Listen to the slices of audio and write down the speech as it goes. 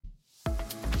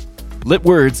Lit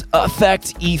words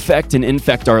affect, effect, and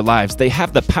infect our lives. They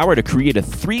have the power to create a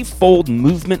threefold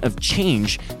movement of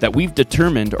change that we've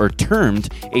determined or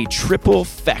termed a triple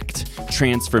effect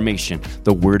transformation.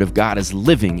 The Word of God is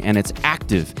living and it's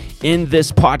active. In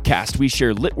this podcast, we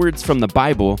share lit words from the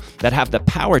Bible that have the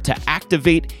power to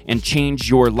activate and change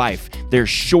your life. They're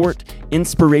short,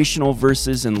 inspirational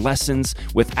verses and lessons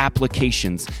with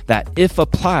applications that, if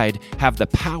applied, have the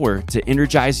power to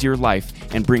energize your life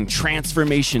and bring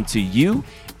transformation to you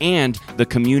and the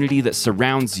community that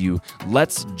surrounds you.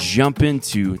 Let's jump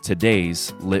into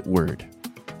today's lit word.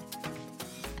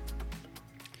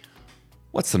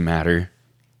 What's the matter?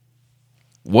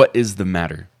 What is the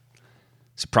matter?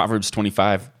 So Proverbs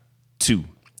 25:2.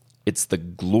 It's the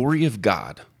glory of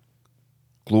God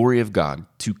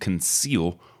to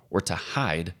conceal or to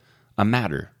hide a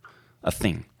matter, a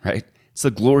thing, right? It's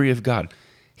the glory of God.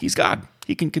 He's God.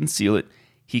 He can conceal it.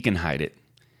 He can hide it.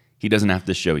 He doesn't have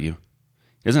to show you.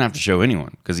 He doesn't have to show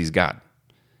anyone because he's God.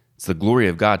 It's the glory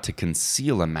of God to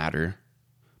conceal a matter,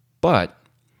 but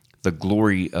the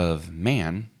glory of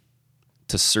man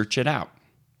to search it out,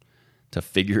 to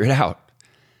figure it out,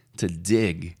 to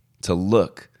dig, to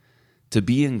look, to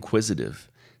be inquisitive,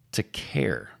 to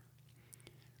care.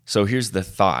 So here's the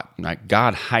thought, like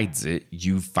God hides it,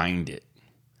 you find it.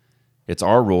 It's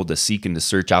our role to seek and to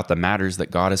search out the matters that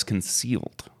God has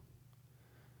concealed.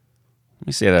 Let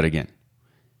me say that again.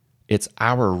 It's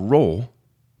our role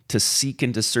to seek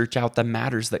and to search out the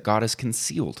matters that God has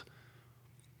concealed.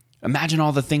 Imagine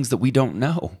all the things that we don't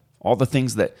know, all the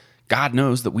things that God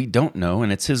knows that we don't know,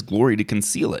 and it's His glory to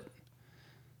conceal it.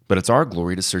 But it's our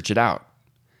glory to search it out.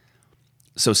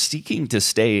 So seeking to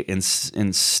stay in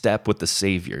step with the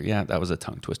Savior. Yeah, that was a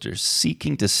tongue twister.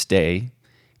 Seeking to stay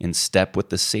in step with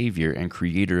the Savior and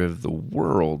Creator of the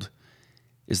world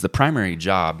is the primary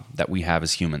job that we have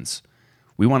as humans.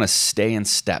 We want to stay in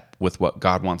step with what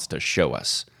God wants to show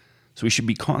us. So we should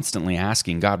be constantly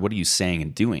asking God, what are you saying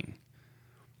and doing?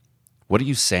 What are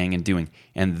you saying and doing?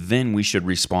 And then we should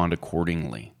respond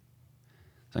accordingly.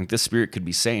 I think the Spirit could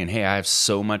be saying, hey, I have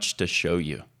so much to show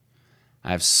you.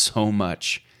 I have so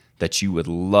much that you would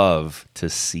love to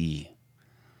see.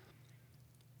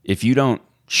 If you don't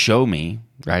show me,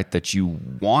 right, that you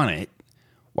want it,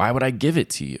 why would I give it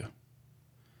to you?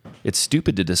 It's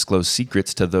stupid to disclose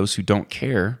secrets to those who don't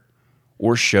care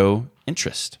or show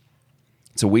interest.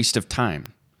 It's a waste of time.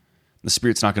 The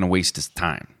Spirit's not going to waste His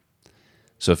time.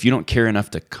 So if you don't care enough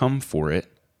to come for it,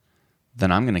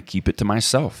 then I'm going to keep it to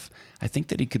myself. I think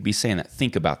that He could be saying that.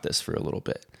 Think about this for a little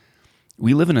bit.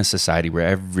 We live in a society where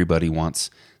everybody wants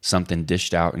something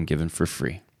dished out and given for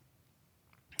free.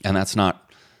 And that's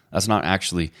not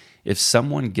actually, if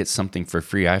someone gets something for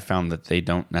free, I found that they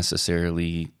don't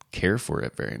necessarily care for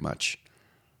it very much.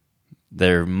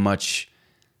 They're much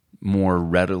more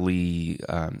readily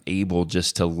able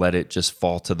just to let it just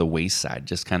fall to the wayside,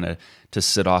 just kind of to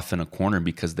sit off in a corner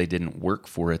because they didn't work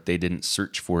for it, they didn't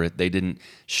search for it, they didn't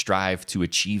strive to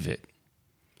achieve it.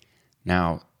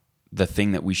 Now, the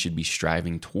thing that we should be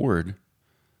striving toward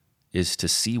is to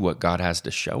see what God has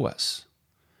to show us.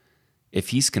 If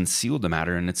He's concealed the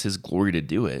matter and it's His glory to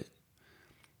do it,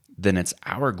 then it's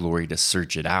our glory to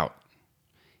search it out.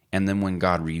 And then when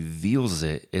God reveals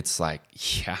it, it's like,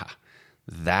 yeah,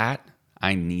 that,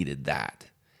 I needed that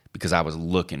because I was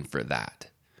looking for that.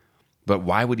 But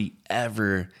why would He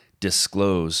ever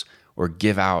disclose or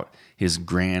give out His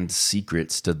grand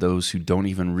secrets to those who don't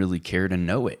even really care to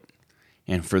know it?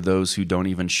 And for those who don't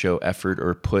even show effort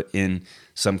or put in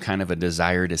some kind of a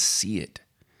desire to see it.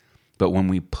 But when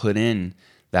we put in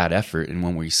that effort and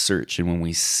when we search and when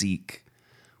we seek,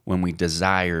 when we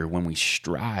desire, when we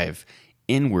strive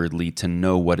inwardly to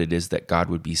know what it is that God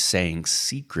would be saying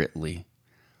secretly,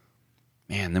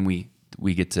 man, then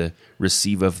we get to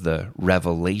receive of the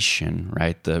revelation,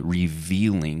 right? The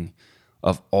revealing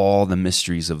of all the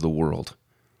mysteries of the world.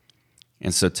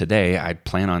 And so today I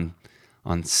plan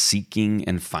on seeking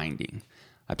and finding.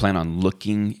 I plan on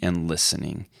looking and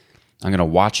listening. I'm going to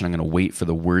watch and I'm going to wait for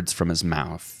the words from His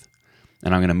mouth.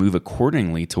 And I'm going to move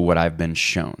accordingly to what I've been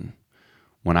shown.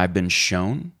 When I've been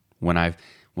shown, when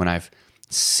I've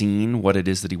seen what it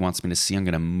is that He wants me to see, I'm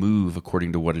going to move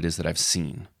according to what it is that I've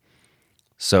seen.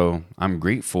 So I'm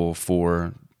grateful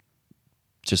for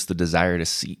just the desire to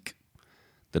seek,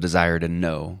 the desire to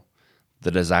know, the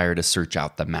desire to search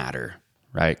out the matter.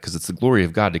 Right? Because it's the glory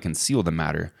of God to conceal the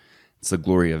matter. It's the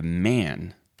glory of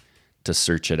man to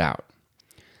search it out.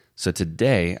 So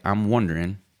today, I'm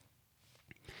wondering,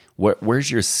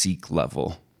 where's your seek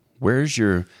level? Where's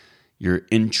your your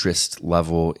interest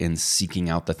level in seeking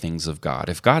out the things of God?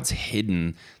 If God's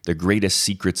hidden the greatest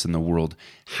secrets in the world,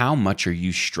 how much are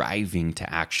you striving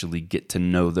to actually get to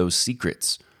know those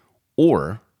secrets?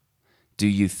 Or do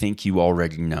you think you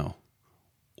already know?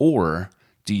 Or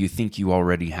do you think you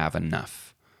already have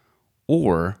enough?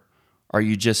 Or are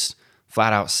you just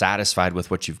flat out satisfied with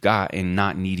what you've got and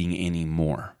not needing any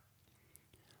more?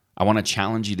 I want to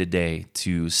challenge you today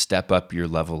to step up your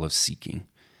level of seeking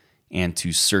and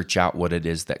to search out what it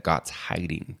is that God's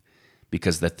hiding,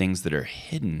 because the things that are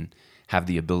hidden have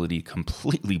the ability to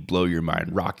completely blow your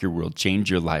mind, rock your world,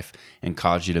 change your life, and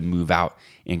cause you to move out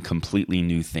in completely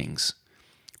new things.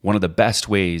 One of the best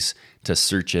ways to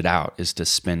search it out is to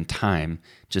spend time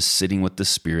just sitting with the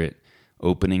Spirit,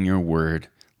 opening your word,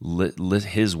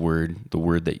 His word, the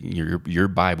word that your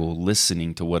Bible,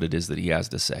 listening to what it is that He has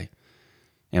to say.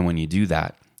 And when you do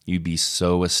that, you'd be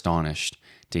so astonished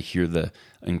to hear the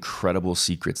incredible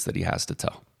secrets that He has to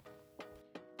tell.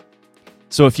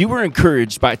 So if you were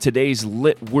encouraged by today's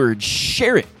lit word,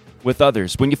 share it with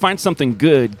others. When you find something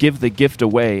good, give the gift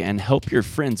away and help your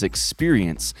friends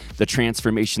experience the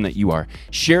transformation that you are.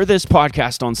 Share this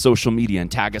podcast on social media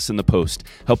and tag us in the post.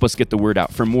 Help us get the word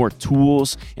out. For more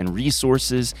tools and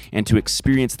resources and to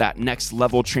experience that next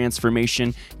level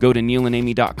transformation, go to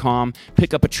neilandamy.com.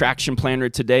 Pick up a Traction Planner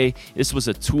today. This was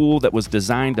a tool that was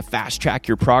designed to fast track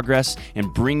your progress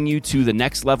and bring you to the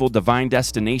next level divine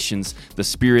destinations the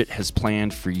Spirit has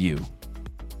planned for you.